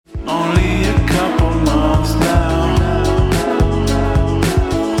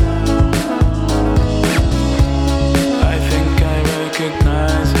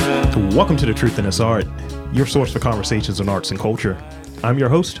Welcome to The Truth in This Art, your source for conversations on arts and culture. I'm your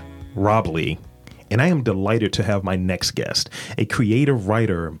host, Rob Lee, and I am delighted to have my next guest, a creative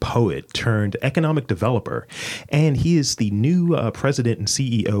writer and poet turned economic developer, and he is the new president and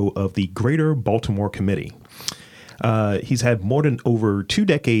CEO of the Greater Baltimore Committee. He's had more than over 2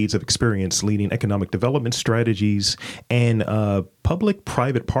 decades of experience leading economic development strategies and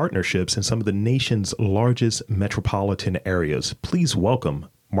public-private partnerships in some of the nation's largest metropolitan areas. Please welcome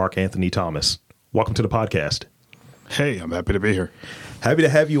Mark Anthony Thomas. Welcome to the podcast. Hey, I'm happy to be here. Happy to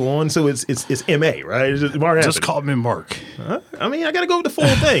have you on. So it's M.A., right? It's Mark Anthony. Just call me Mark. I mean, I got to go with the full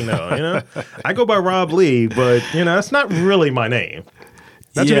thing, though. I go by Rob Lee, but that's not really my name.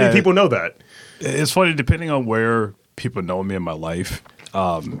 Not too many people know that. It's funny, depending on where people know me in my life.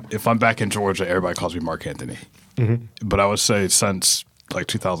 If I'm back in Georgia, everybody calls me Mark Anthony. Mm-hmm. But I would say since like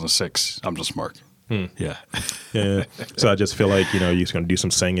 2006, I'm just Mark. Yeah. Yeah. So I just feel like, you're just going to do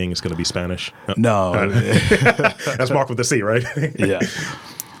some singing. It's going to be Spanish. No. That's Mark with the C, right? Yeah.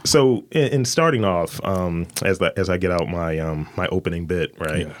 So in starting off, as I get out my my opening bit,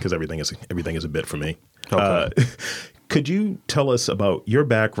 right? Because everything is a bit for me. Okay. Could you tell us about your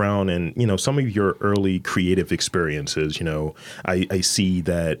background and, some of your early creative experiences? I see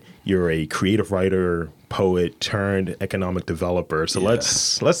that you're a creative writer, poet turned economic developer. So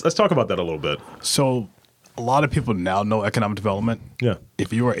let's talk about that a little bit. So a lot of people now know economic development. Yeah.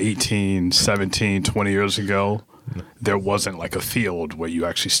 If you were 18, 17, 20 years ago, there wasn't like a field where you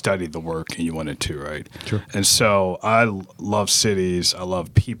actually studied the work and you went into, right? Sure. And so I love cities. I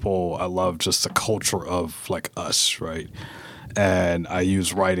love people. I love just the culture of like us, right? And I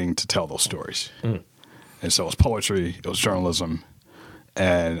use writing to tell those stories. Mm. And so it was poetry, it was journalism.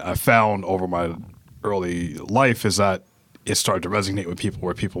 And I found over my early life is that it started to resonate with people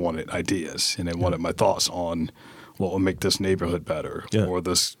where people wanted ideas and they wanted my thoughts on what will make this neighborhood better or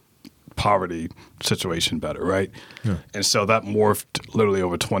this poverty situation better, right? Yeah. And so that morphed literally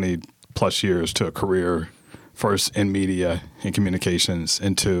over 20 plus years to a career, first in media and communications,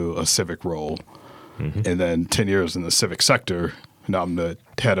 into a civic role, and then 10 years in the civic sector. Now I'm the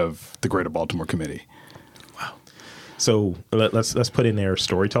head of the Greater Baltimore Committee. Wow. So let's put in there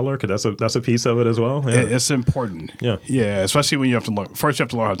storyteller, because that's a piece of it as well. Yeah. It's important. Yeah, especially when you have to learn. First, you have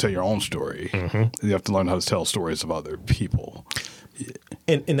to learn how to tell your own story. Mm-hmm. You have to learn how to tell stories of other people.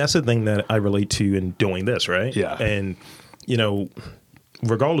 And that's the thing that I relate to in doing this, right? Yeah. And,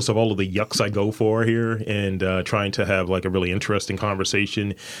 regardless of all of the yucks I go for here and trying to have like a really interesting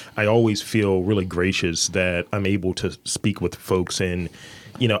conversation, I always feel really gracious that I'm able to speak with folks. And,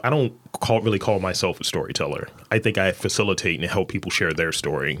 I don't really call myself a storyteller. I think I facilitate and help people share their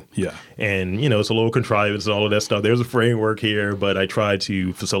story. Yeah. And, it's a little contrivance and all of that stuff. There's a framework here, but I try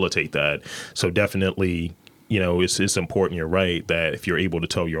to facilitate that. So definitely, it's important, you're right, that if you're able to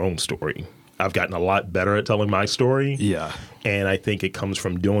tell your own story. I've gotten a lot better at telling my story. Yeah. And I think it comes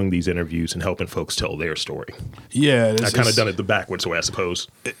from doing these interviews and helping folks tell their story. Yeah. I kind of done it the backwards way, I suppose.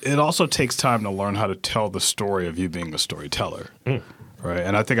 It also takes time to learn how to tell the story of you being a storyteller. Right.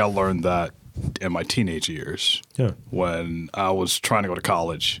 And I think I learned that in my teenage years when I was trying to go to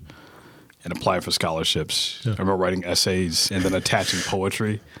college and apply for scholarships. Yeah. I remember writing essays and then attaching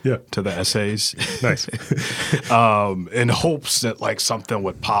poetry to the essays. Nice. In hopes that like something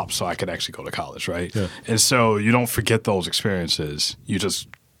would pop so I could actually go to college, right? Yeah. And so you don't forget those experiences. You just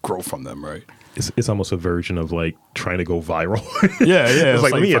grow from them, right? It's almost a version of like trying to go viral. Yeah. It's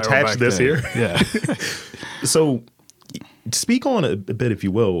like let me attach this here. Yeah. So speak on a bit, if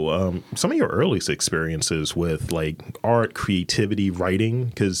you will, some of your earliest experiences with like art, creativity, writing,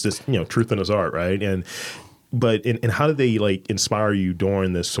 because this, truth in this art, right? And how did they like inspire you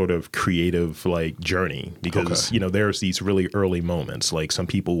during this sort of creative like journey? Because, there's these really early moments. Like some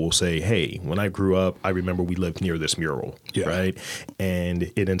people will say, hey, when I grew up, I remember we lived near this mural, right?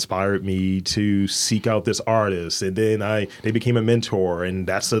 And it inspired me to seek out this artist. And then they became a mentor, and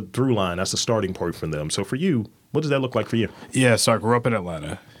that's a through line. That's a starting point for them. So for you, what does that look like for you? Yeah, so I grew up in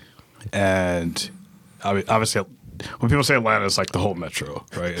Atlanta, and I mean, obviously, when people say Atlanta, it's like the whole metro,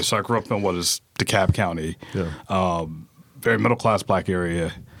 right? And so I grew up in what is DeKalb County, very middle-class black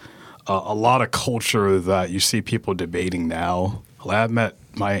area, a lot of culture that you see people debating now. I met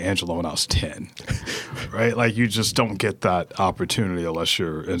Maya Angelou when I was 10, right? Like you just don't get that opportunity unless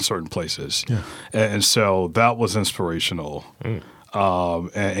you're in certain places. Yeah. And so that was inspirational.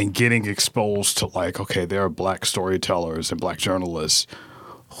 And getting exposed to like, okay, there are black storytellers and black journalists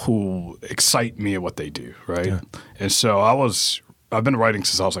who excite me at what they do, right? Yeah. And so I've been writing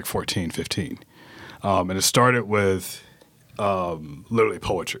since I was like 14, 15. And it started with literally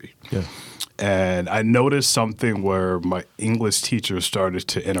poetry. Yeah. And I noticed something where my English teachers started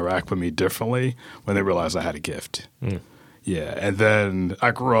to interact with me differently when they realized I had a gift. Yeah. And then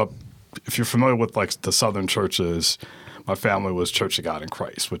I grew up, if you're familiar with like the Southern churches, my family was Church of God in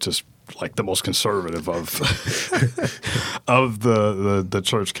Christ, which is like the most conservative of of the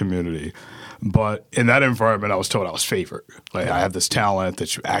church community. But in that environment, I was told I was favored. Like, I have this talent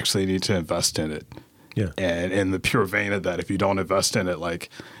that you actually need to invest in it. Yeah. And in the pure vein of that, if you don't invest in it, like,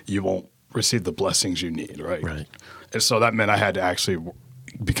 you won't receive the blessings you need, right? Right. And so that meant I had to actually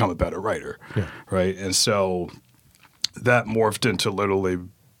become a better writer, right? And so that morphed into literally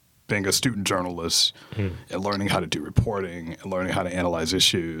being a student journalist and learning how to do reporting and learning how to analyze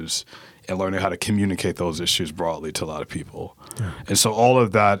issues and learning how to communicate those issues broadly to a lot of people. Yeah. And so all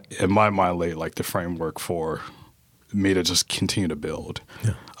of that, in my mind, laid like the framework for me to just continue to build.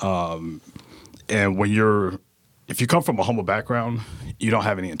 Yeah. And if you come from a humble background, you don't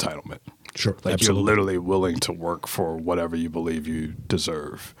have any entitlement. Sure. Like, absolutely. you're literally willing to work for whatever you believe you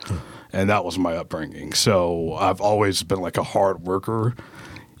deserve. Yeah. And that was my upbringing. So I've always been like a hard worker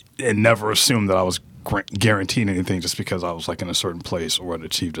and never assumed that I was guaranteed anything just because I was like in a certain place or had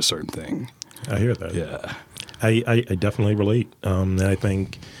achieved a certain thing. I hear that. Yeah. I definitely relate. And I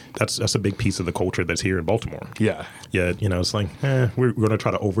think that's a big piece of the culture that's here in Baltimore. Yeah. Yeah. It's like, we're going to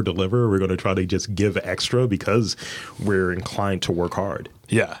try to over deliver. We're going to try to just give extra because we're inclined to work hard.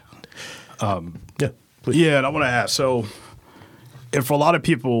 Yeah. Yeah. Please. Yeah. And I want to ask, so if for a lot of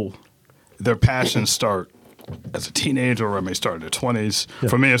people, their passions start as a teenager or it may start in their 20s. Yeah.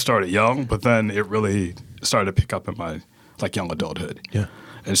 For me, it started young, but then it really started to pick up in my like young adulthood. Yeah.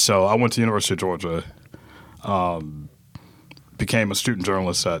 And so I went to the University of Georgia, became a student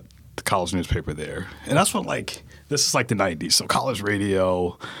journalist at the college newspaper there. And that's when this is like the 90s. So college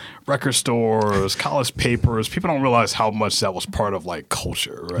radio, record stores, college papers, people don't realize how much that was part of like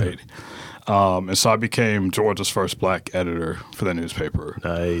culture, right? Yeah. And so I became Georgia's first black editor for the newspaper.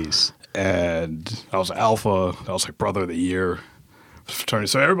 Nice. And I was alpha. I was like brother of the year fraternity.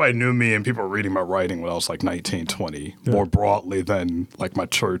 So everybody knew me and people were reading my writing when I was like 19, 20, more broadly than like my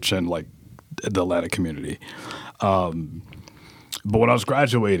church and like the Atlanta community. But when I was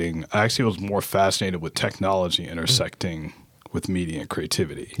graduating, I actually was more fascinated with technology intersecting with media and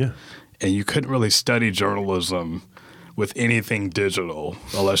creativity. Yeah. And you couldn't really study journalism with anything digital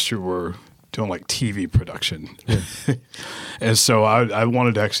unless you were doing like TV production. Yeah. And so I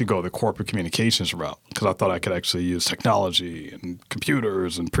wanted to actually go the corporate communications route because I thought I could actually use technology and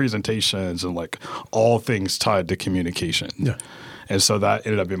computers and presentations and like all things tied to communication. Yeah. And so that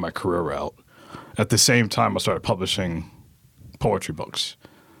ended up being my career route. At the same time, I started publishing poetry books.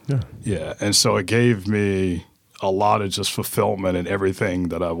 Yeah. Yeah. And so it gave me a lot of just fulfillment in everything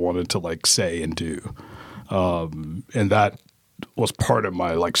that I wanted to like say and do. And that was part of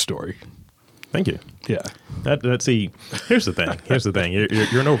my like story. Thank you. Yeah. See, here's the thing. You're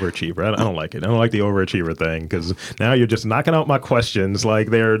an overachiever. I don't like it. I don't like the overachiever thing because now you're just knocking out my questions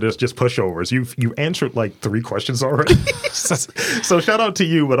like they're just pushovers. You answered like 3 questions already. So shout out to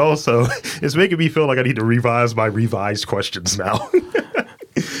you, but also it's making me feel like I need to revise my revised questions now.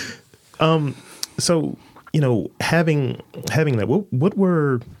 So, having that, what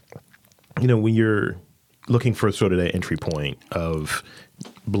were, when you're looking for sort of that entry point of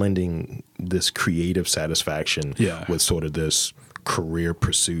blending this creative satisfaction with sort of this career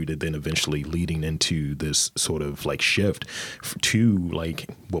pursuit and then eventually leading into this sort of like shift to like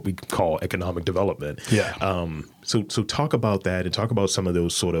what we call economic development. Yeah. So talk about that and talk about some of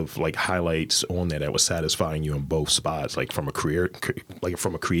those sort of like highlights on that was satisfying you in both spots, like from a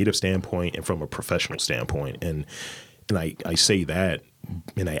creative standpoint and from a professional standpoint. And I say that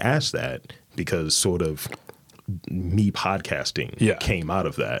and I ask that because sort of me podcasting came out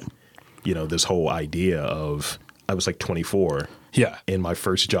of that. This whole idea of I was like 24 in my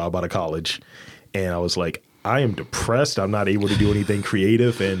first job out of college. And I was like, I am depressed. I'm not able to do anything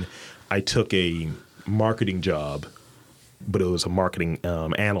creative. And I took a marketing job, but it was a marketing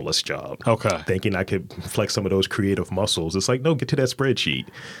analyst job. Okay. Thinking I could flex some of those creative muscles. It's like, no, get to that spreadsheet.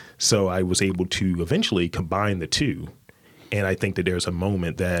 So I was able to eventually combine the two. And I think that there's a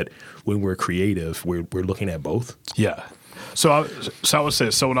moment that when we're creative, we're looking at both. Yeah. So I would say,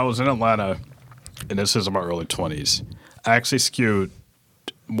 when I was in Atlanta, and this is in my early 20s, I actually skewed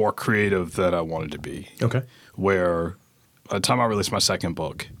more creative than I wanted to be. Okay. Where by the time I released my second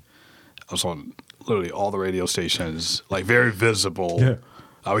book, I was on literally all the radio stations, like very visible. Yeah.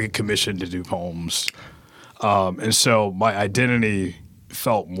 I would get commissioned to do poems. And so my identity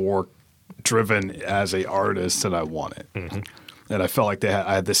felt more driven as an artist than I wanted. Mm-hmm. And I felt like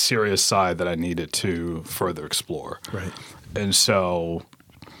I had this serious side that I needed to further explore. Right. And so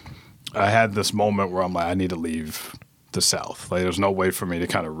I had this moment where I'm like, I need to leave the South. Like, there's no way for me to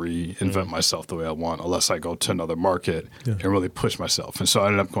kind of reinvent myself the way I want unless I go to another market and really push myself. And so I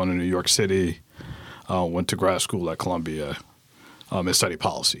ended up going to New York City, went to grad school at Columbia, and studied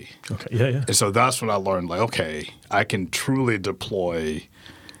policy. Okay, yeah. And so that's when I learned, like, okay, I can truly deploy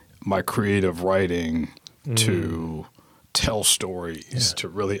my creative writing to tell stories, to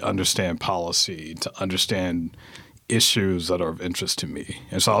really understand policy, to understand issues that are of interest to me.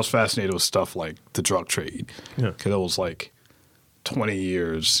 And so I was fascinated with stuff like the drug trade, because it was like 20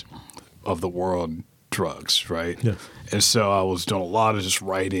 years of the world drugs, right? Yeah. And so I was doing a lot of just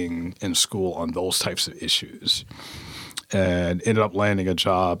writing in school on those types of issues, and ended up landing a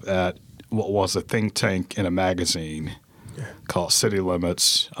job at what was a think tank in a magazine called City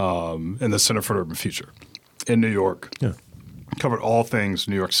Limits in the Center for Urban Future in New York. Yeah. Covered all things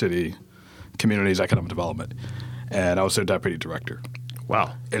New York City, communities, economic development. And I was their deputy director.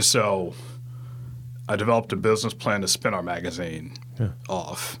 Wow. And so I developed a business plan to spin our magazine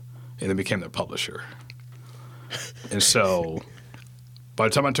off, and then became their publisher. And so by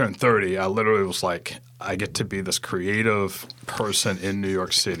the time I turned 30, I literally was like, I get to be this creative person in New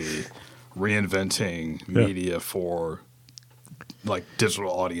York City reinventing media for like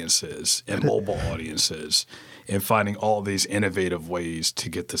digital audiences and mobile audiences and finding all these innovative ways to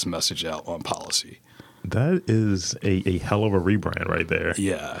get this message out on policy. That is a hell of a rebrand right there.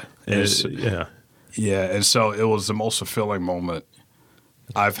 Yeah. Yeah. And so it was the most fulfilling moment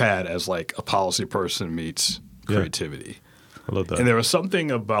I've had as like a policy person meets creativity. I love that. And there was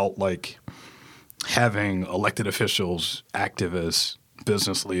something about like having elected officials, activists,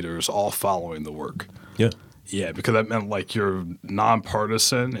 business leaders all following the work. Yeah. Yeah, because that meant like you're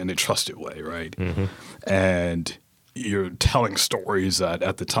nonpartisan in a trusted way, right? Mm-hmm. And you're telling stories that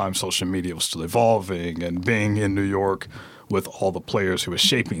at the time social media was still evolving, and being in New York with all the players who were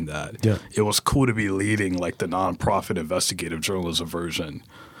shaping that, it was cool to be leading like the nonprofit investigative journalism version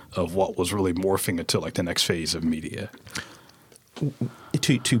of what was really morphing into like the next phase of media.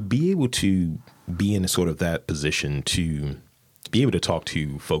 To be able to be in sort of that position, to be able to talk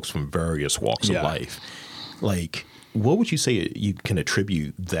to folks from various walks of life, like, what would you say you can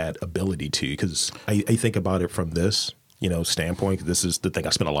attribute that ability to? Because I think about it from this, standpoint. This is the thing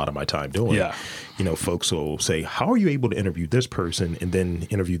I spend a lot of my time doing. Yeah. Folks will say, how are you able to interview this person and then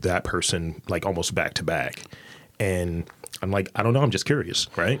interview that person like almost back to back? And I'm like, I don't know. I'm just curious.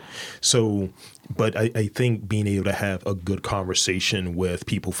 Right. So, but I think being able to have a good conversation with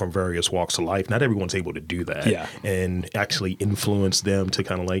people from various walks of life, not everyone's able to do that. Yeah. And actually influence them to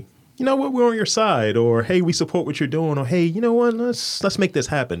kind of like, you know what, we're on your side, or hey, we support what you're doing, or hey, you know what, let's make this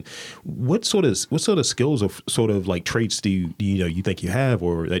happen. What sort of skills or sort of like traits do you think you have,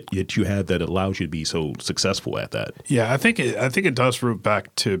 or that you have that allows you to be so successful at that? Yeah, I think it does root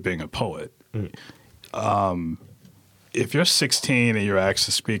back to being a poet. If you're 16 and you're asked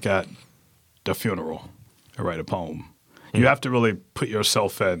to speak at the funeral or write a poem, you have to really put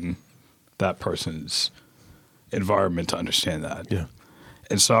yourself in that person's environment to understand that. Yeah.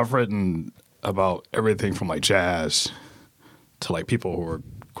 And so I've written about everything from like jazz to like people who are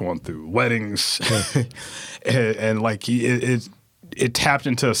going through weddings, and like it tapped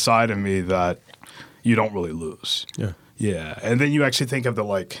into a side of me that you don't really lose. Yeah, yeah. And then you actually think of the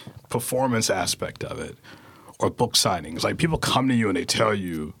like performance aspect of it, or book signings. Like people come to you and they tell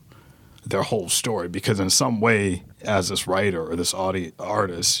you their whole story because in some way, as this writer or this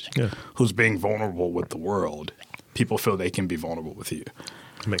artist who's being vulnerable with the world, people feel they can be vulnerable with you.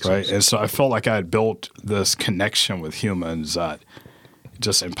 Makes right? sense. And so I felt like I had built this connection with humans that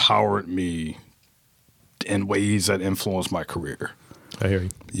just empowered me in ways that influenced my career. I hear you.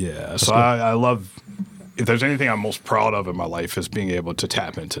 Yeah. That's so I love, if there's anything I'm most proud of in my life, is being able to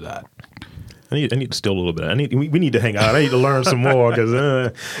tap into that. I need to steal a little bit. We need to hang out. I need to learn some more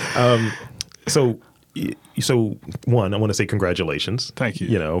because So one, I want to say congratulations. Thank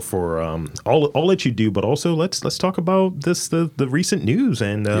you. For all that you do, but also let's talk about the recent news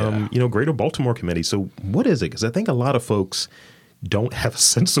and Greater Baltimore Committee. So what is it? Because I think a lot of folks don't have a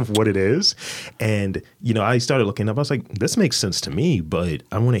sense of what it is. And I started looking up. I was like, this makes sense to me, but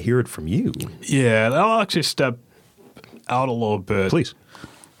I want to hear it from you. Yeah, and I'll actually step out a little bit, please,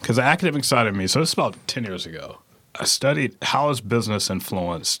 because the academic side of me. So this is about 10 years ago. I studied how has business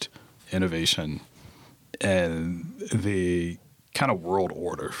influenced innovation and the kind of world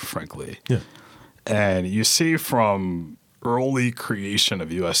order, frankly. Yeah. And you see from early creation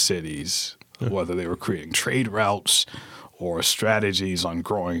of U.S. cities, whether they were creating trade routes or strategies on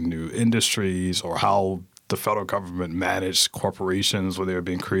growing new industries or how the federal government managed corporations when they were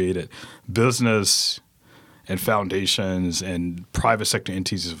being created, business and foundations and private sector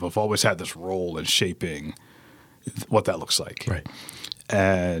entities have always had this role in shaping what that looks like. Right.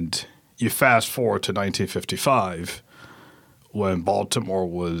 And you fast forward to 1955, when Baltimore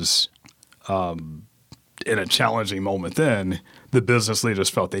was in a challenging moment then, the business leaders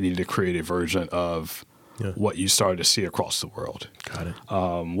felt they needed to create a version of what you started to see across the world. Got it.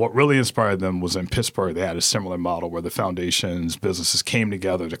 What really inspired them was in Pittsburgh. They had a similar model where the foundations, businesses came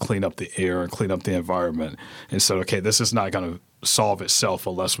together to clean up the air and clean up the environment and said, okay, this is not going to solve itself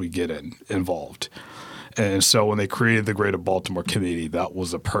unless we get involved. And so when they created the Greater Baltimore Committee, that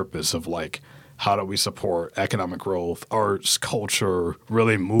was the purpose of like, how do we support economic growth, arts, culture,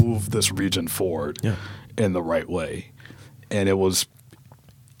 really move this region forward in the right way. And it was,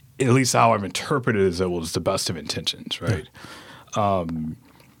 at least how I've interpreted it, is it was the best of intentions, right? Yeah.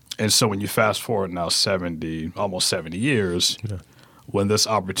 And so when you fast forward now almost 70 years, when this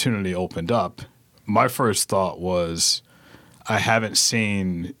opportunity opened up, my first thought was, I haven't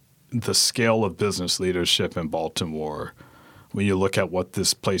seen the scale of business leadership in Baltimore when you look at what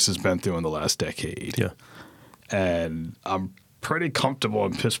this place has been through in the last decade. Yeah. And I'm pretty comfortable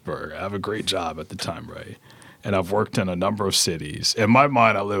in Pittsburgh. I have a great job at the time, right? And I've worked in a number of cities. In my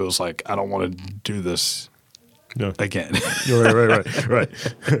mind, I was like, I don't want to do this again.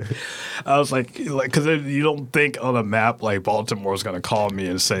 Right. I was like, because you don't think on a map like Baltimore is going to call me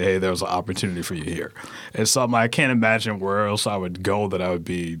and say, hey, there's an opportunity for you here. And so I can't imagine where else I would go that I would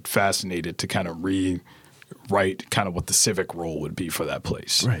be fascinated to kind of rewrite kind of what the civic role would be for that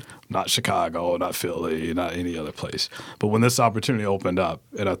place. Right. Not Chicago, not Philly, not any other place. But when this opportunity opened up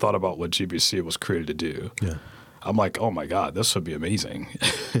and I thought about what GBC was created to do, I'm like, oh my God, this would be amazing.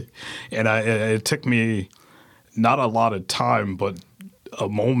 And it took me not a lot of time, but a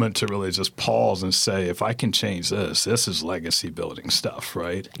moment to really just pause and say, if I can change this is legacy building stuff,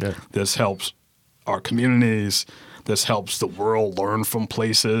 right? Yeah. This helps our communities. This helps the world learn from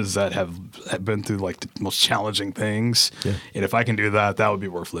places that have been through like the most challenging things. Yeah. And if I can do that, that would be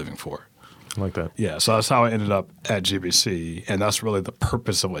worth living for. I like that. Yeah, so that's how I ended up at GBC. And that's really the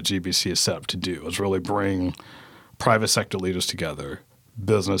purpose of what GBC is set up to do, is really bring private sector leaders together,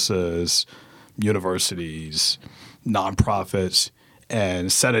 businesses, universities, nonprofits,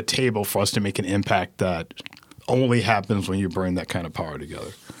 and set a table for us to make an impact that only happens when you bring that kind of power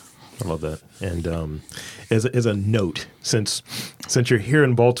together. I love that. And as a note, since you're here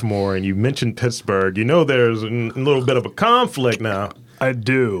in Baltimore and you mentioned Pittsburgh, you know there's a little bit of a conflict now. I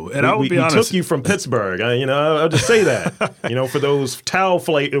do. And I will be honest. We took you from Pittsburgh. I'll just say that, for those towel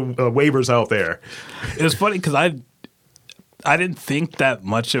waivers out there. It was funny because I didn't think that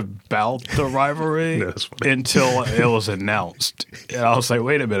much about the rivalry until it was announced. And I was like,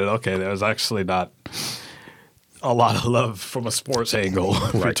 wait a minute. Okay, there's actually not a lot of love from a sports angle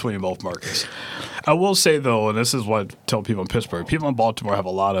between both markets. I will say, though, and this is what I tell people in Pittsburgh, people in Baltimore have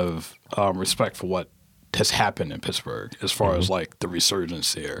a lot of respect for what has happened in Pittsburgh as far as like the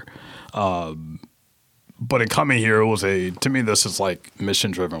resurgence there. But in coming here, to me, this is like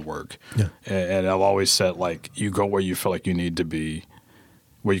mission-driven work. Yeah. And I've always said, like, you go where you feel like you need to be,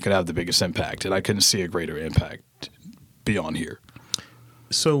 where you can have the biggest impact. And I couldn't see a greater impact beyond here.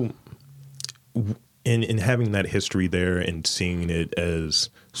 So in having that history there and seeing it as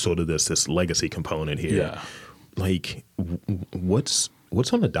sort of this legacy component here, like, what's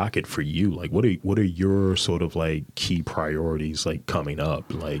on the docket for you? Like, what are your sort of like key priorities like coming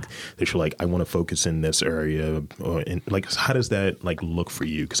up? Like that you're like, I want to focus in this area, and like, how does that like look for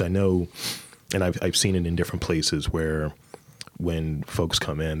you? Because I know, and I've seen it in different places where when folks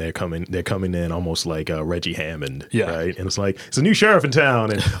come in, they're coming in almost like Reggie Hammond, right? And it's like, it's a new sheriff in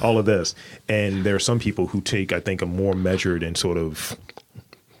town and all of this. And there are some people who take, I think, a more measured and sort of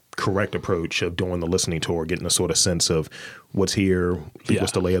correct approach of doing the listening tour, getting a sort of sense of what's here,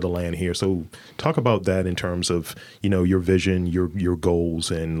 what's the lay of the land here. So talk about that in terms of, your vision, your goals,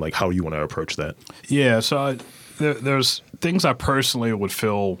 and like how you want to approach that. Yeah, so there's things I personally would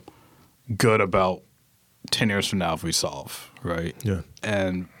feel good about 10 years from now if we solve, right? Yeah.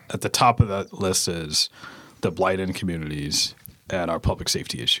 And at the top of that list is the blight in communities and our public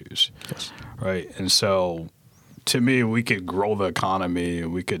safety issues, right? And so to me, we could grow the economy.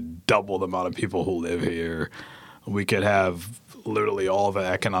 We could double the amount of people who live here. We could have literally all the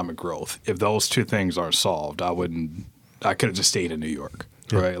economic growth. If those two things aren't solved, I could have just stayed in New York,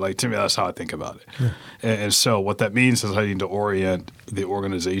 right? Like, to me, that's how I think about it. Yeah. And so what that means is I need to orient the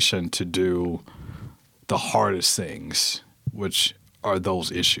organization to do the hardest things, which are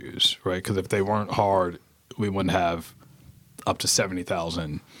those issues, right? Because if they weren't hard, we wouldn't have up to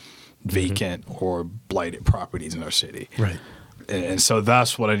 70,000 vacant or blighted properties in our city. Right. And so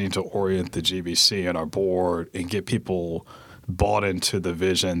that's what I need to orient the GBC and our board and get people bought into the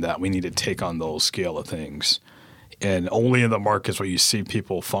vision that we need to take on those scale of things. And only in the markets where you see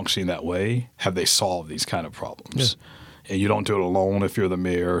people functioning that way have they solved these kind of problems. Yeah. And you don't do it alone if you're the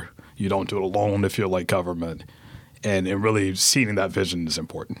mayor. You don't do it alone if you're like government. And really seeing that vision is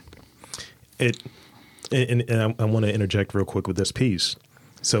important. And I want to interject real quick with this piece.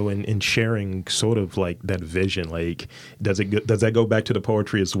 So in sharing sort of like that vision, like does that go back to the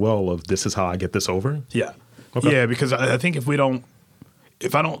poetry as well of this is how I get this over? Yeah. Okay. Yeah, because I think if we don't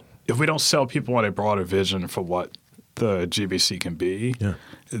sell people on a broader vision for what the GBC can be,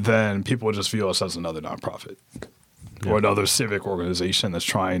 then people will just view us as another nonprofit or another civic organization that's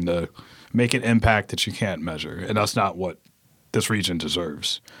trying to make an impact that you can't measure. And that's not what this region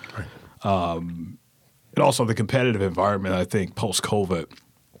deserves. Right. And also the competitive environment, I think, post-COVID,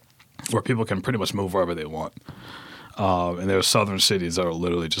 where people can pretty much move wherever they want. And there are southern cities that are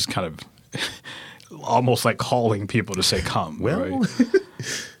literally just kind of almost like calling people to say, come, right?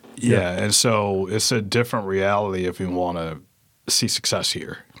 Yeah, and so it's a different reality if we want to see success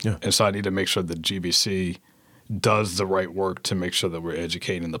here. Yeah. And so I need to make sure that GBC does the right work to make sure that we're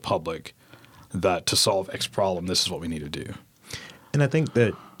educating the public that to solve X problem, this is what we need to do. And I think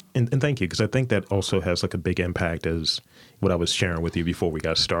that, and thank you, because I think that also has like a big impact as what I was sharing with you before we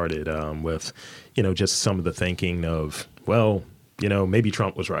got started with, just some of the thinking of, well, maybe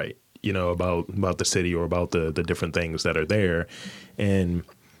Trump was right, about the city or about the different things that are there. And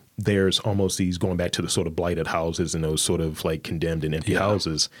there's almost these going back to the sort of blighted houses and those sort of like condemned and empty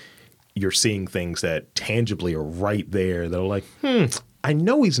houses. You're seeing things that tangibly are right there that are like, I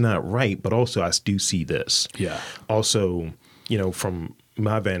know he's not right, but also I do see this. Yeah. Also, from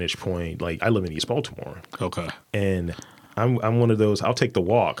my vantage point, like I live in East Baltimore. Okay. And I'm one of those, I'll take the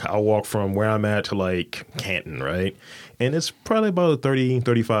walk. I'll walk from where I'm at to like Canton, right? And it's probably about a 30,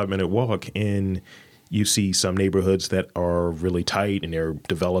 35-minute walk. And you see some neighborhoods that are really tight and they're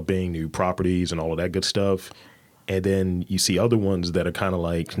developing new properties and all of that good stuff. And then you see other ones that are kind of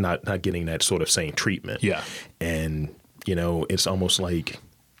like not getting that sort of same treatment. Yeah. And, it's almost like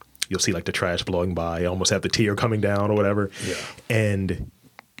you'll see like the trash blowing by, almost have the tear coming down or whatever. Yeah. And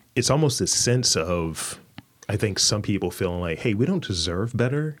it's almost this sense of, I think some people feeling like, hey, we don't deserve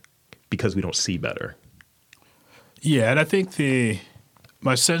better because we don't see better. Yeah. And I think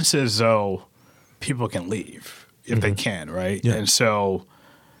my sense is though, people can leave if they can, right? Yeah. And so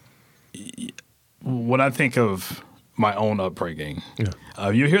when I think of my own upbringing,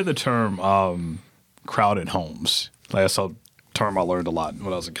 you hear the term crowded homes. Like that's a term I learned a lot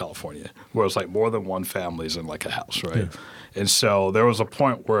when I was in California, where it's like more than one family's in like a house, right? Yeah. And so there was a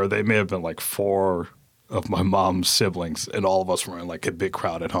point where they may have been like 4 of my mom's siblings, and all of us were in like a big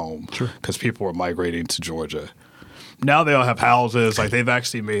crowded home because people were migrating to Georgia. Now they all have houses. Like they've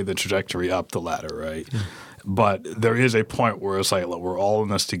actually made the trajectory up the ladder, right? Yeah. But there is a point where it's like, look, we're all in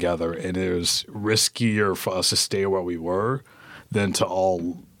this together, and it is riskier for us to stay where we were than to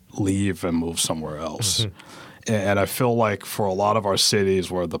all leave and move somewhere else. Mm-hmm. And I feel like for a lot of our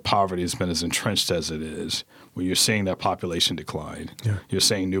cities where the poverty has been as entrenched as it is, when you're seeing that population decline, you're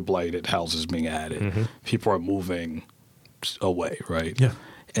seeing new blighted houses being added, people are moving away, right? Yeah.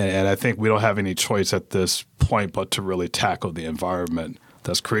 And I think we don't have any choice at this point but to really tackle the environment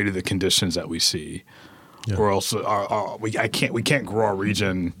that's created the conditions that we see. Yeah. Or else we can't grow our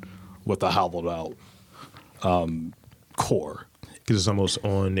region with a hollowed out core. Because it's almost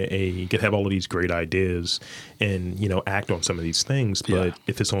on you could have all of these great ideas and, act on some of these things. But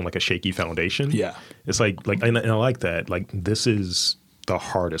if it's on like a shaky foundation, it's like and I like that. Like this is the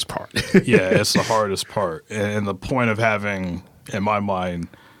hardest part. Yeah, it's the hardest part. And the point of having, in my mind,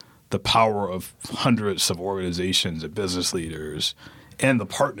 the power of hundreds of organizations and business leaders and the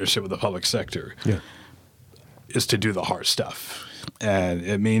partnership with the public sector is to do the hard stuff. And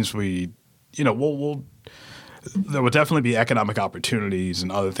it means there will definitely be economic opportunities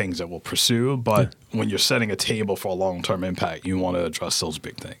and other things that we'll pursue. But when you're setting a table for a long-term impact, you want to address those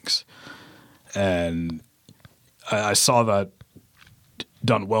big things. And I saw that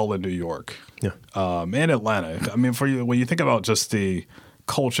done well in New York and Atlanta. I mean, when you think about just the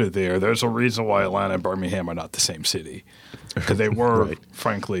culture there, there's a reason why Atlanta and Birmingham are not the same city. Because they were,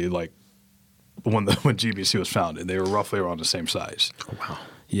 frankly, like when GBC was founded, they were roughly around the same size. Oh, wow.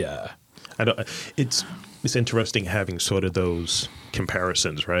 Yeah. It's interesting having sort of those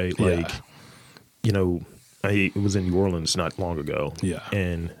comparisons, right? Like, I was in New Orleans not long ago,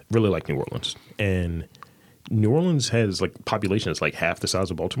 and really like New Orleans. And New Orleans has like population is like half the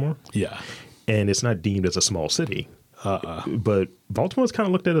size of Baltimore. Yeah, and it's not deemed as a small city. But Baltimore's kind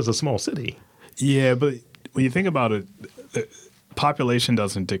of looked at as a small city. Yeah, but when you think about it, population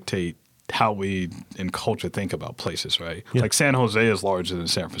doesn't dictate how we in culture think about places, right? Yeah. Like San Jose is larger than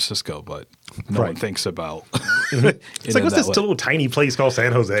San Francisco, but no one thinks about it's like, what's this little tiny place called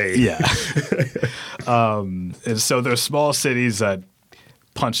San Jose? Yeah. And so there's small cities that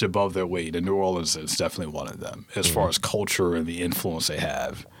punch above their weight, and New Orleans is definitely one of them as far as culture and the influence they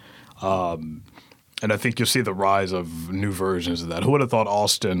have. And I think you'll see the rise of new versions of that. Who would have thought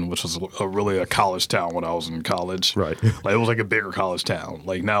Austin, which was really a college town when I was in college, right? Like it was like a bigger college town.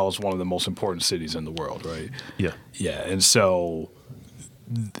 Like now it's one of the most important cities in the world, right? Yeah. Yeah, and so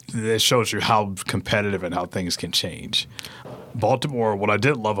it shows you how competitive and how things can change. Baltimore, what I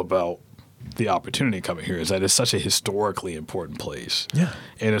did love about the opportunity coming here is that it's such a historically important place. Yeah.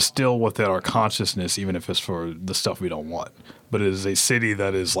 And it's still within our consciousness, even if it's for the stuff we don't want. But it is a city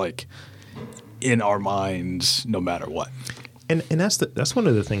that is like in our minds no matter what. And that's one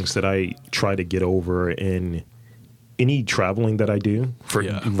of the things that I try to get over in any traveling that I do for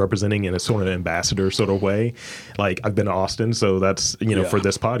representing in a sort of ambassador sort of way. Like I've been to Austin, so that's, for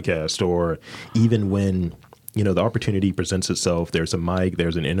this podcast, or even when, the opportunity presents itself, there's a mic,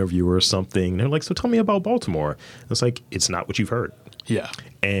 there's an interviewer or something. They're like, so tell me about Baltimore. It's like, it's not what you've heard. Yeah.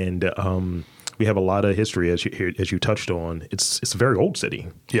 And, we have a lot of history, as you touched on. It's a very old city.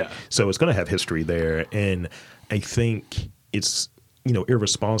 Yeah. So it's going to have history there. And I think it's,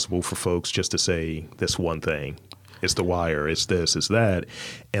 irresponsible for folks just to say this one thing. It's The Wire, it's this, it's that.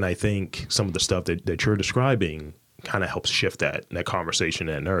 And I think some of the stuff that you're describing kind of helps shift that conversation,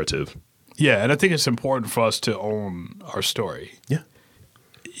 that narrative. Yeah, and I think it's important for us to own our story. Yeah.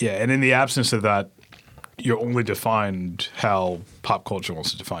 Yeah, and in the absence of that, you're only defined how pop culture wants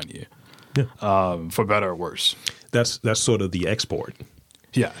to define you. Yeah. For better or worse. That's sort of the export.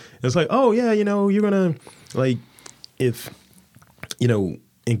 Yeah. It's like, oh, yeah, you're going to, like, if, and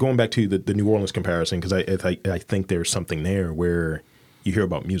going back to the New Orleans comparison, because I think there's something there where you hear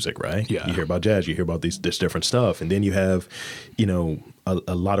about music, right? Yeah. You hear about jazz, you hear about this different stuff. And then you have,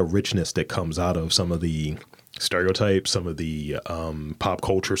 a lot of richness that comes out of some of the stereotypes, some of the pop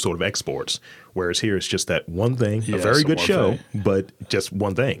culture sort of exports. Whereas here it's just that one thing, a very good show, but just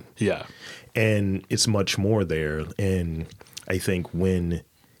one thing. Yeah. And it's much more there. And I think when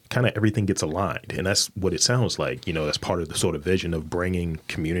kind of everything gets aligned, and that's what it sounds like, that's part of the sort of vision of bringing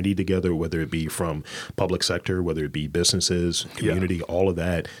community together, whether it be from public sector, whether it be businesses, community, all of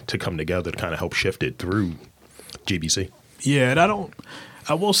that to come together to kind of help shift it through GBC. Yeah, and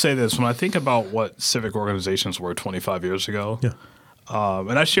I will say this, when I think about what civic organizations were 25 years ago,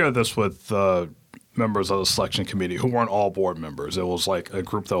 and I shared this with members of the selection committee who weren't all board members. It was like a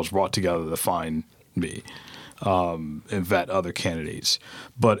group that was brought together to find me and vet other candidates.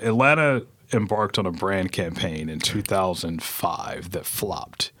 But Atlanta embarked on a brand campaign in 2005 that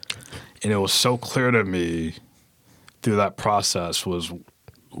flopped. And it was so clear to me through that process was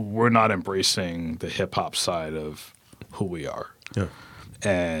we're not embracing the hip-hop side of who we are. Yeah.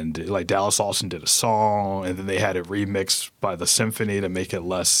 And like Dallas Austin did a song, and then they had it remixed by the symphony to make it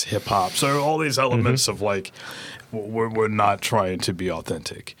less hip hop. So all these elements of like, we're not trying to be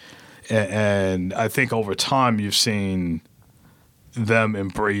authentic. And I think over time you've seen them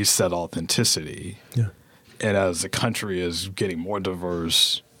embrace that authenticity. Yeah. And as the country is getting more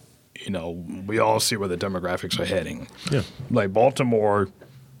diverse, we all see where the demographics are heading. Yeah. Like Baltimore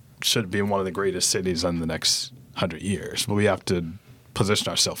should be one of the greatest cities in the next 100 years, but we have to position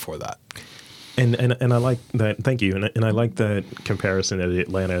ourselves for that. And I like that. Thank you. And I like that comparison of the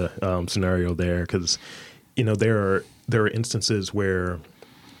Atlanta scenario there, because there are instances where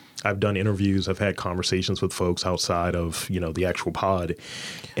I've done interviews, I've had conversations with folks outside of the actual pod,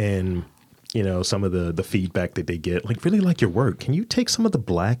 and some of the feedback that they get, like, really like your work. Can you take some of the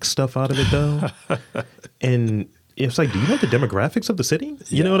black stuff out of it though? And it's like, do you know the demographics of the city?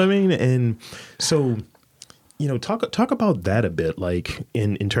 You know what I mean? And so, talk about that a bit, like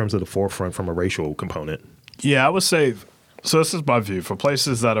in terms of the forefront from a racial component. Yeah, I would say, so this is my view, for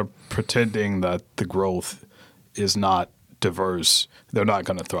places that are pretending that the growth is not diverse, they're not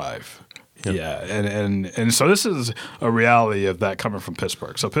going to thrive. Yeah. And so this is a reality of that coming from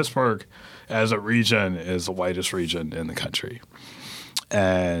Pittsburgh. So Pittsburgh as a region is the whitest region in the country.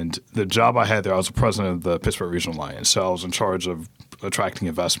 And the job I had there, I was the president of the Pittsburgh Regional Alliance. So I was in charge of attracting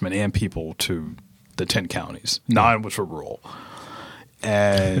investment and people to the 10 counties, 9 which were rural.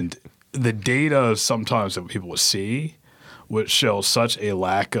 And the data sometimes that people would see would show such a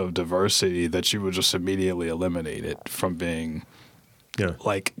lack of diversity that you would just immediately eliminate it from being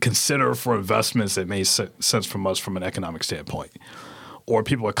like considered for investments that made sense from us from an economic standpoint. Or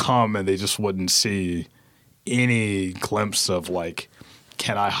people would come and they just wouldn't see any glimpse of like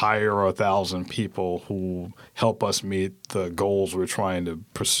can I hire 1,000 people who help us meet the goals we're trying to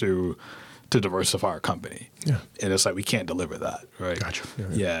pursue to diversify our company? Yeah. And it's like we can't deliver that, right? Gotcha.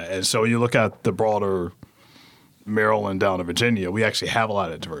 Yeah. And so you look at the broader Maryland down to Virginia, we actually have a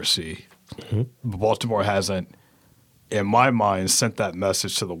lot of diversity. Mm-hmm. Baltimore hasn't, in my mind, sent that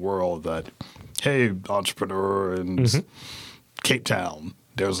message to the world that, hey, entrepreneur in Cape Town,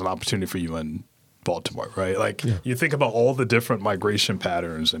 there's an opportunity for you in Baltimore, right? Like you think about all the different migration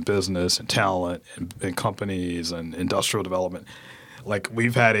patterns in business and talent and companies and industrial development. Like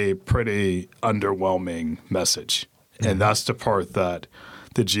we've had a pretty underwhelming message. And that's the part that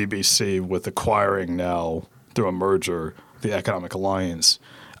the GBC, with acquiring now through a merger, the Economic Alliance,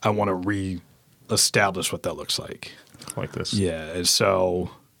 I want to reestablish what that looks like. Like this. Yeah. And so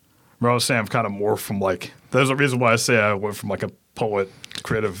I was saying I'm kind of more from like, there's a reason why I say I went from like a poet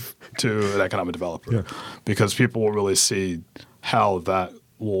creative to an economic developer, because people will really see how that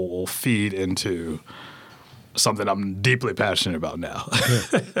will feed into something I'm deeply passionate about now.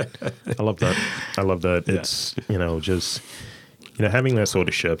 I love that. I love that. Yeah. It's, just, having that sort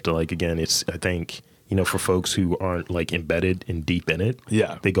of shift, like, again, it's, I think, for folks who aren't like embedded and deep in it,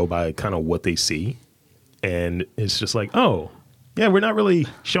 they go by kind of what they see. And it's just like, oh, yeah, we're not really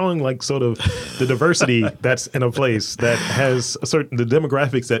showing like sort of the diversity that's in a place that has the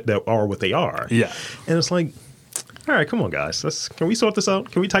demographics that are what they are. Yeah. And it's like, all right, come on, guys. Can we sort this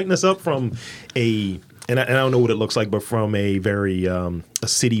out? Can we tighten this up from and I don't know what it looks like, but from a very a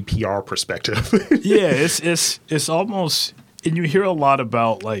city PR perspective. Yeah, it's almost, and you hear a lot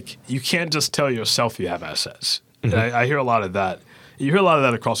about like, you can't just tell yourself you have assets. Mm-hmm. I hear a lot of that. You hear a lot of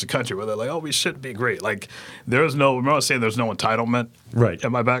that across the country where they're like, oh, we should be great. Like, remember I was saying there's no entitlement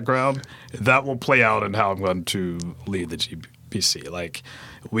in my background? That will play out in how I'm going to lead the GBC. Like,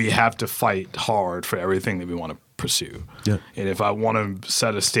 we have to fight hard for everything that we want to pursue. Yeah. And if I want to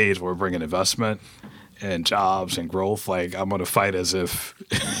set a stage where we're bringing investment and jobs and growth, like, I'm going to fight as if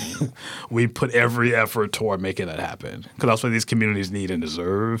we put every effort toward making that happen. Because that's what these communities need and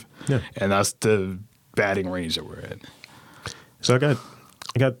deserve. Yeah. And that's the batting range that we're in. So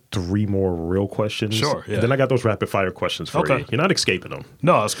I got 3 more real questions. Sure. Yeah. And then I got those rapid fire questions for you. You're not escaping them.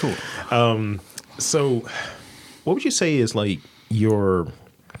 No, that's cool. So what would you say is like I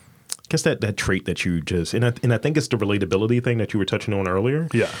guess that trait that you just, and I think it's the relatability thing that you were touching on earlier.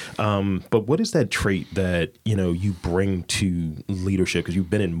 Yeah. But what is that trait that, you bring to leadership? Because you've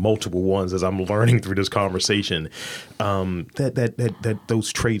been in multiple ones as I'm learning through this conversation. That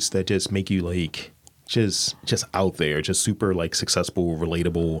those traits that just make you like, just out there, just super like successful,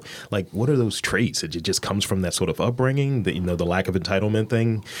 relatable. Like, what are those traits? It just comes from that sort of upbringing, the lack of entitlement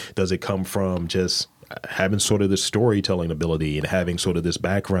thing. Does it come from just having sort of this storytelling ability and having sort of this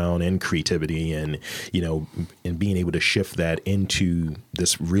background and creativity and, and being able to shift that into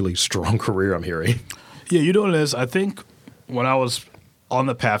this really strong career I'm hearing? Yeah, you know what it is? I think when I was on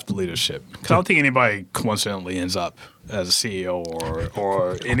the path to leadership, because I don't think anybody coincidentally ends up as a CEO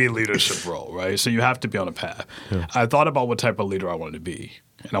or any leadership role, right? So you have to be on a path. Yeah. I thought about what type of leader I wanted to be.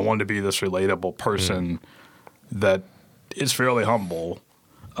 And I wanted to be this relatable person that is fairly humble,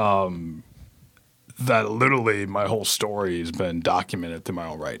 that literally my whole story has been documented through my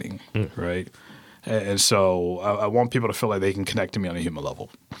own writing, right? And so I want people to feel like they can connect to me on a human level.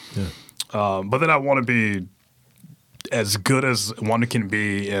 Yeah. But then I want to be as good as one can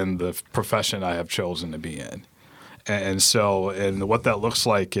be in the profession I have chosen to be in. And so, and what that looks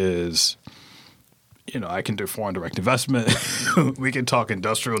like is, I can do foreign direct investment. We can talk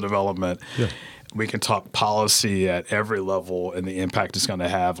industrial development. Yeah. We can talk policy at every level and the impact it's going to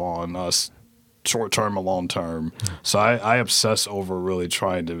have on us short-term and long-term. So I obsess over really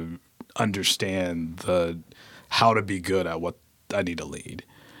trying to understand how to be good at what I need to lead.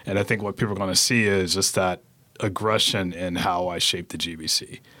 And I think what people are going to see is just that aggression in how I shape the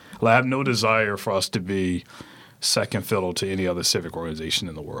GBC. I have no desire for us to be second fiddle to any other civic organization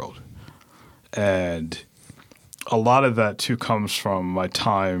in the world. And a lot of that, too, comes from my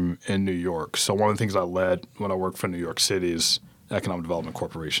time in New York. So one of the things I led when I worked for New York City's Economic Development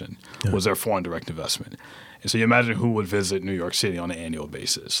Corporation was their foreign direct investment. And so you imagine who would visit New York City on an annual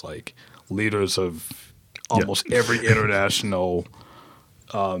basis, like leaders of almost every international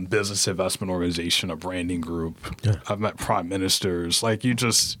business investment organization or branding group. Yeah. I've met prime ministers. I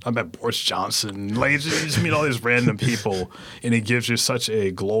met Boris Johnson. You just meet all these random people, and it gives you such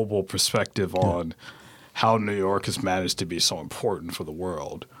a global perspective on how New York has managed to be so important for the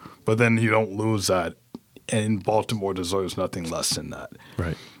world. But then you don't lose that, and Baltimore deserves nothing less than that.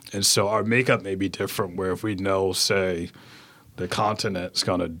 Right. And so our makeup may be different, where if we know, say, the continent's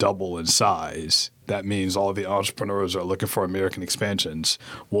going to double in size, That means all the entrepreneurs are looking for American expansions.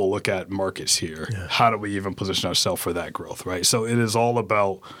 We'll look at markets here. Yeah. How do we even position ourselves for that growth, right? So it is all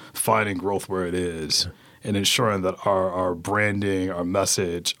about finding growth where it is and ensuring that our branding, our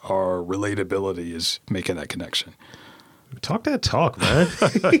message, our relatability is making that connection. Talk that talk, man.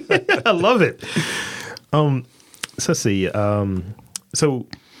 I love it. So let's see. So,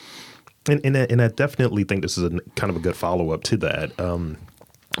 and I definitely think this is kind of a good follow-up to that.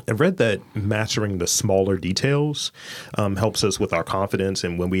 I read that mastering the smaller details helps us with our confidence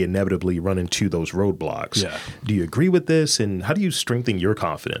and when we inevitably run into those roadblocks. Yeah. Do you agree with this? And how do you strengthen your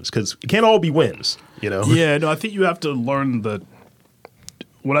confidence? Because it can't all be wins, you know? Yeah, no, I think you have to learn that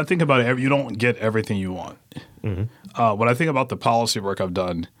when I think about it, you don't get everything you want. Mm-hmm. When I think about the policy work I've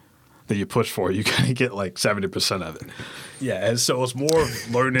done that you push for, you kind of get like 70% of it. Yeah, and so it's more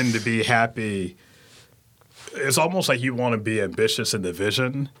learning to be happy. It's almost like you want to be ambitious in the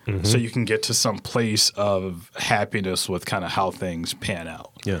vision so you can get to some place of happiness with kind of how things pan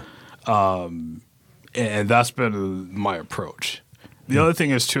out. Yeah. And that's been my approach. The other thing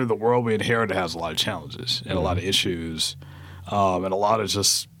is, too, the world we inherited has a lot of challenges and a lot of issues and a lot of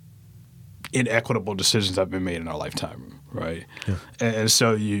just inequitable decisions that have been made in our lifetime, right? Yeah. And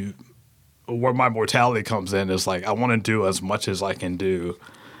so where my mortality comes in is like I want to do as much as I can do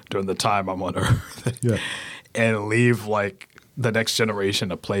during the time I'm on Earth. Yeah. And leave like the next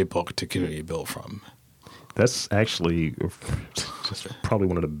generation a playbook to continue to build from. That's actually probably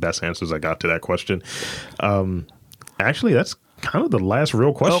one of the best answers I got to that question. Actually, that's kind of the last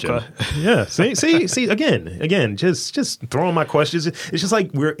real question. Okay. Yeah. See, again, just throwing my questions. It's just like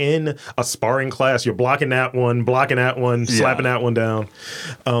we're in a sparring class. You're blocking that one, slapping that one down.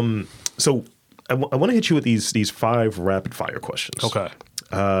 So I want to hit you with these 5 rapid fire questions. Okay.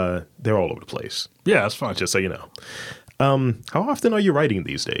 They're all over the place. Yeah, that's fine. Just so you know. How often are you writing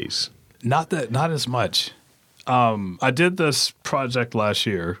these days? Not as much. I did this project last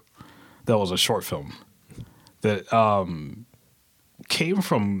year that was a short film that came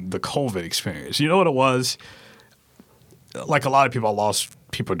from the COVID experience. You know what it was? Like a lot of people, I lost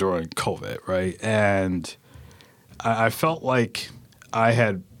people during COVID, right? And I felt like I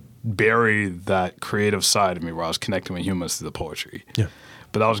had buried that creative side of me where I was connecting with humans through the poetry. Yeah.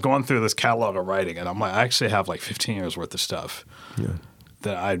 But I was going through this catalog of writing, and I'm like, I actually have like 15 years worth of stuff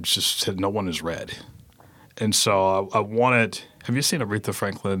that I just said no one has read. And so I wanted – have you seen Aretha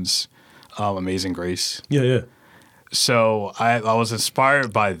Franklin's Amazing Grace? Yeah. So I was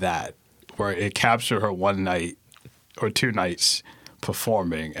inspired by that, where it captured her one night or 2 nights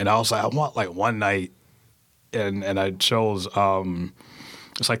performing. And I was like, I want like one night, and I chose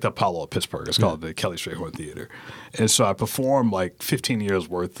it's like the Apollo of Pittsburgh. It's called the Kelly Strayhorn Theater. And so I performed like 15 years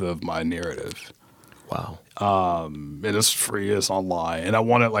worth of my narrative. Wow. And it's free. It's online. And I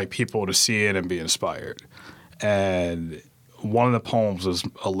wanted like people to see it and be inspired. And one of the poems is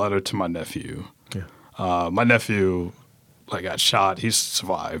a letter to my nephew. Yeah. My nephew like got shot. He's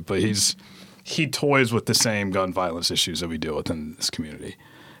survived, but he toys with the same gun violence issues that we deal with in this community.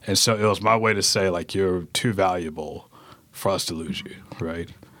 And so it was my way to say like, you're too valuable for us to lose you, right?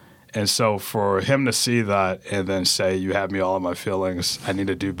 And so for him to see that and then say, you have me all in my feelings, I need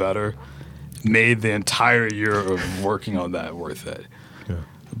to do better, made the entire year of working on that worth it. Yeah.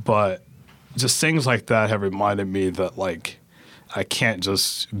 But just things like that have reminded me that, like, I can't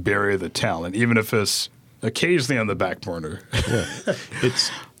just bury the talent, even if it's occasionally on the back burner. Yeah.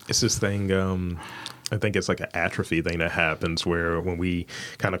 It's this thing, I think it's like an atrophy thing that happens where when we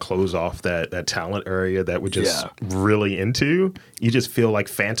kind of close off that talent area that we're just really into, you just feel like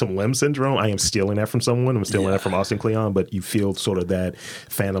phantom limb syndrome. I am stealing that from someone. I'm stealing that from Austin Kleon, but you feel sort of that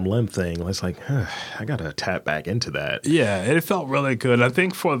phantom limb thing. It's like, I got to tap back into that. Yeah, it felt really good. I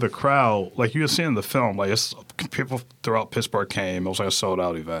think for the crowd, like you were seeing in the film, like people throughout Pittsburgh came. It was like a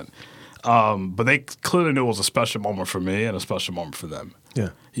sold-out event. But they clearly knew it was a special moment for me and a special moment for them. Yeah.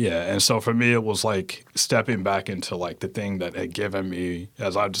 Yeah. And so for me, it was like stepping back into like the thing that had given me,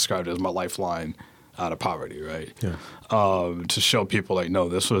 as I've described it, as my lifeline out of poverty, right? Yeah. To show people like, no,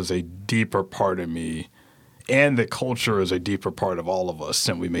 this was a deeper part of me, and the culture is a deeper part of all of us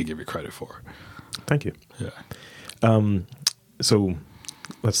than we may give it credit for. Thank you. Yeah. So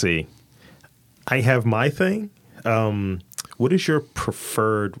let's see. I have my thing. What is your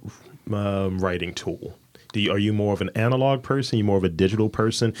preferred writing tool? Are you more of an analog person? Are you more of a digital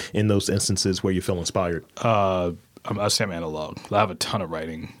person in those instances where you feel inspired? I say I'm analog. I have a ton of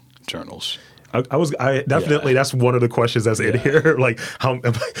writing journals. I definitely that's one of the questions that's in here. Like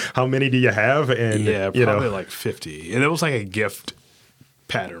how many do you have? And probably like 50. And it was like a gift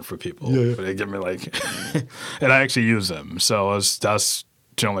pattern for people. Yeah. But they give me like, and I actually use them. So that's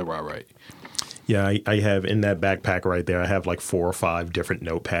generally where I write. Yeah, I have in that backpack right there, I have like 4 or 5 different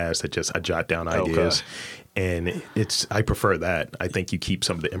notepads that I jot down ideas. And I prefer that. I think you keep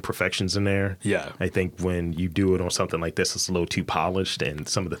some of the imperfections in there. Yeah. I think when you do it on something like this, it's a little too polished and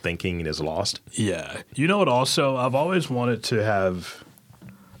some of the thinking is lost. Yeah. You know what also, I've always wanted to have,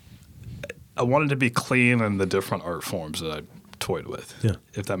 I wanted to be clean in the different art forms that I toyed with,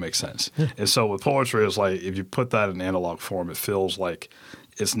 if that makes sense. Yeah. And so with poetry, it's like if you put that in analog form, it feels like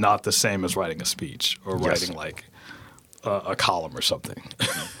it's not the same as writing a speech or writing like a column or something.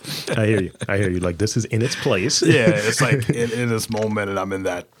 I hear you. Like this is in its place. Yeah, it's like in this moment, and I'm in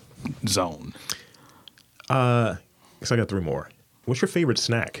that zone. So I got 3 more. What's your favorite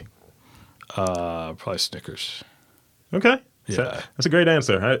snack? Probably Snickers. Okay. Yeah. So that's a great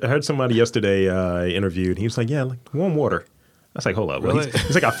answer. I heard somebody yesterday interviewed. He was like, "Yeah, like warm water." I was like, "Hold up." Really?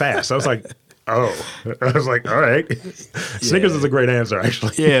 He's like, "I fast." I was like, "Oh." I was like, "All right." Snickers is a great answer,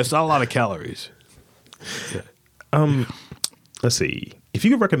 actually. Yeah, it's not a lot of calories. Yeah. Let's see. If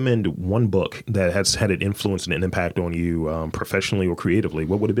you could recommend one book that has had an influence and an impact on you professionally or creatively,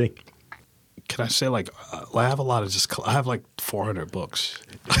 what would it be? Can I say I have a lot of I have like 400 books.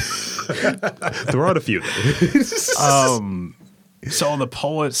 Throw out a few. So on the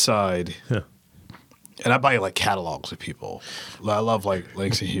poet side, and I buy like catalogs of people. I love like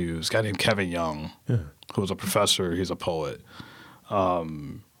Langston Hughes, a guy named Kevin Young, who was a professor. He's a poet.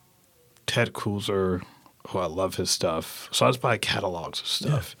 Ted Kuzer, who I love his stuff. So I just buy catalogs of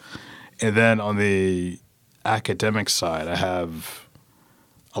stuff. Yeah. And then on the academic side, I have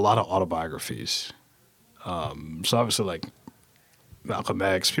a lot of autobiographies. So obviously like Malcolm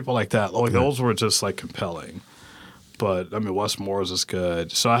X, people like that. Like those were just like compelling. But I mean, Wes Moore's is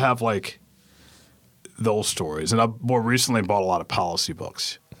good. So I have like those stories. And I more recently bought a lot of policy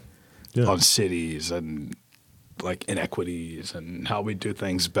books on cities and like inequities and how we do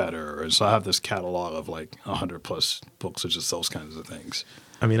things better. And so I have this catalog of like 100+ books of just those kinds of things.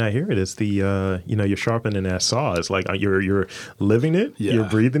 I mean, I hear it. It's the you're sharpening that saw. It's like you're living it, you're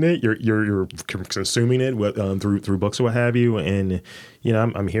breathing it, you're consuming it through books or what have you. And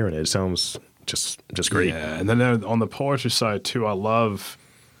I'm hearing it. It sounds just great. Yeah, and then on the poetry side too, I love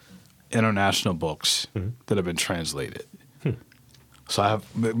international books that have been translated. So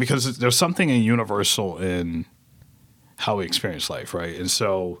because there's something universal in how we experience life, right? And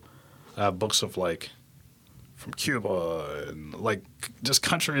so I have books of like from Cuba and like just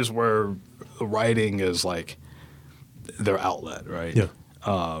countries where the writing is like their outlet, right? Yeah.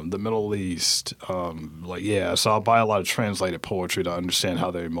 The Middle East, so I'll buy a lot of translated poetry to understand how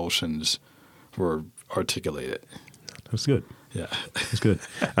their emotions were articulated. That's good. Yeah. That's good.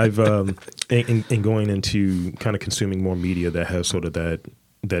 I've in going into kind of consuming more media that has sort of that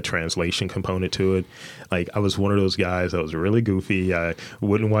translation component to it. Like I was one of those guys that was really goofy. I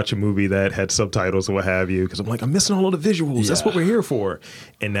wouldn't watch a movie that had subtitles or what have you because I'm like, I'm missing all of the visuals. That's what we're here for.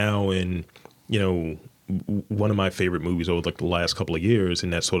 And now one of my favorite movies over like the last couple of years in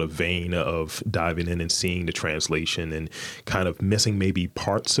that sort of vein of diving in and seeing the translation and kind of missing maybe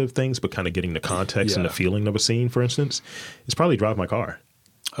parts of things, but kind of getting the context and the feeling of a scene, for instance, is probably Drive My Car.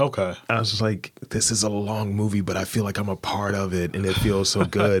 Okay. I was just like, this is a long movie, but I feel like I'm a part of it and it feels so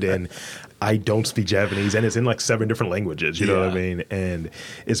good. And I don't speak Japanese and it's in like 7 different languages, you know what I mean? And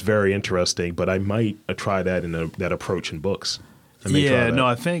it's very interesting, but I might try that in that approach in books.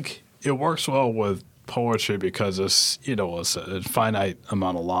 I think it works well with poetry because it's a finite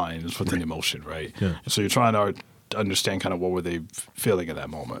amount of lines with an emotion, right? Yeah. So you're trying to understand kind of what were they feeling in that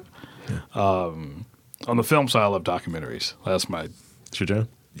moment. Yeah. On the film side, I love documentaries. That's my... It's your jam?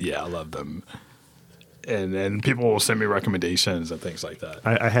 Yeah, I love them. And people will send me recommendations and things like that.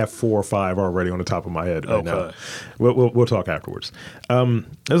 I have 4 or 5 already on the top of my head right now. We'll talk afterwards. This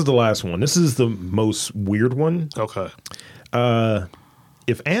is the last one. This is the most weird one. Okay.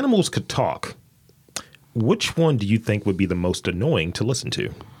 If animals could talk, which one do you think would be the most annoying to listen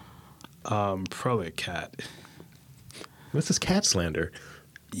to? Probably a cat. What's this cat slander?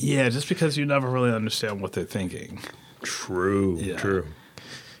 Yeah, just because you never really understand what they're thinking. True.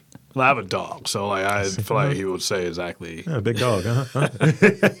 Well, I have a dog, so like I feel like he would say exactly. Yeah, big dog, huh?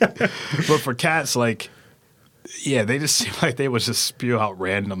 But for cats, like, they just seem like they would just spew out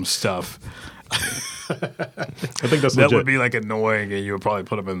random stuff. I think that's legit. That would be like annoying, and you would probably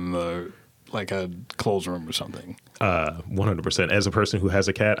put them in a closed room or something. 100%. As a person who has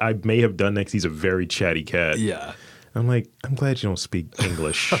a cat, I may have done that because he's a very chatty cat. Yeah. I'm like, I'm glad you don't speak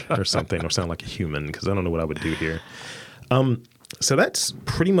English or something or sound like a human because I don't know what I would do here. So that's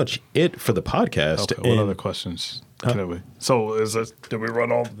pretty much it for the podcast. Okay, what other questions? So did we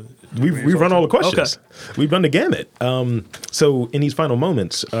run all? We've run all the questions. Okay. We've run the gamut. So in these final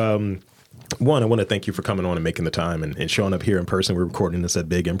moments, one, I want to thank you for coming on and making the time and showing up here in person. We're recording this at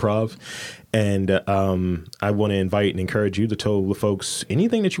Big Improv. And I want to invite and encourage you to tell the folks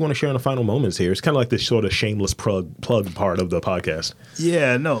anything that you want to share in the final moments here. It's kind of like this sort of shameless plug part of the podcast.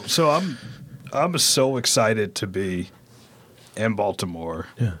 Yeah, no. So I'm so excited to be in Baltimore.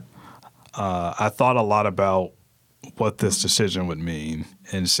 Yeah. I thought a lot about what this decision would mean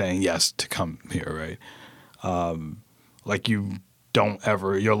and saying yes to come here, right? Like you don't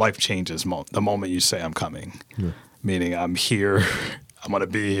ever, your life changes the moment you say I'm coming, meaning I'm here, I'm going to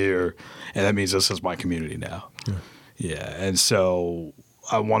be here, and that means this is my community now. Yeah. And so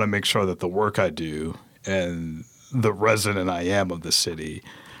I want to make sure that the work I do and the resident I am of the city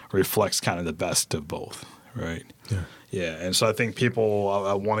reflects kind of the best of both, right? Yeah. And so I think people,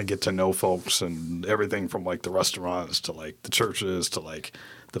 I want to get to know folks and everything from like the restaurants to like the churches to like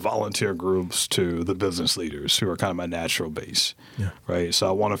the volunteer groups to the business leaders who are kind of my natural base, right? So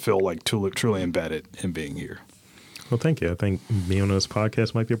I want to feel like truly embedded in being here. Well, thank you. I think being on this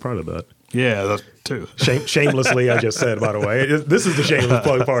podcast might be a part of that. Yeah, that too. Shamelessly, I just said, by the way. This is the shameless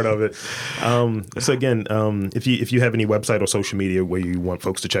plug part of it. So again, if you have any website or social media where you want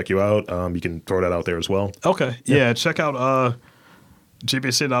folks to check you out, you can throw that out there as well. Okay. Yeah, check out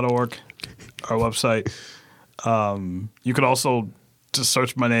gbc.org, our website. You can also just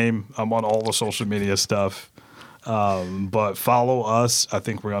search my name. I'm on all the social media stuff. But follow us. I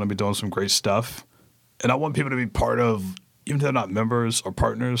think we're going to be doing some great stuff. And I want people to be part of, even if they're not members or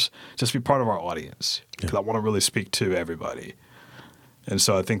partners, just be part of our audience. Because I want to really speak to everybody. And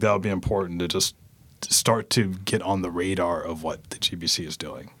so I think that would be important to just start to get on the radar of what the GBC is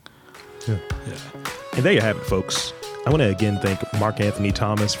doing. Yeah. And there you have it, folks. I want to again thank Mark Anthony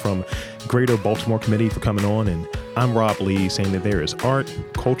Thomas from Greater Baltimore Committee for coming on. And I'm Rob Lee, saying that there is art,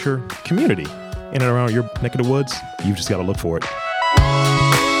 culture, community in and around your neck of the woods. You've just got to look for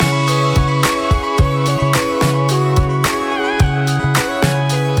it.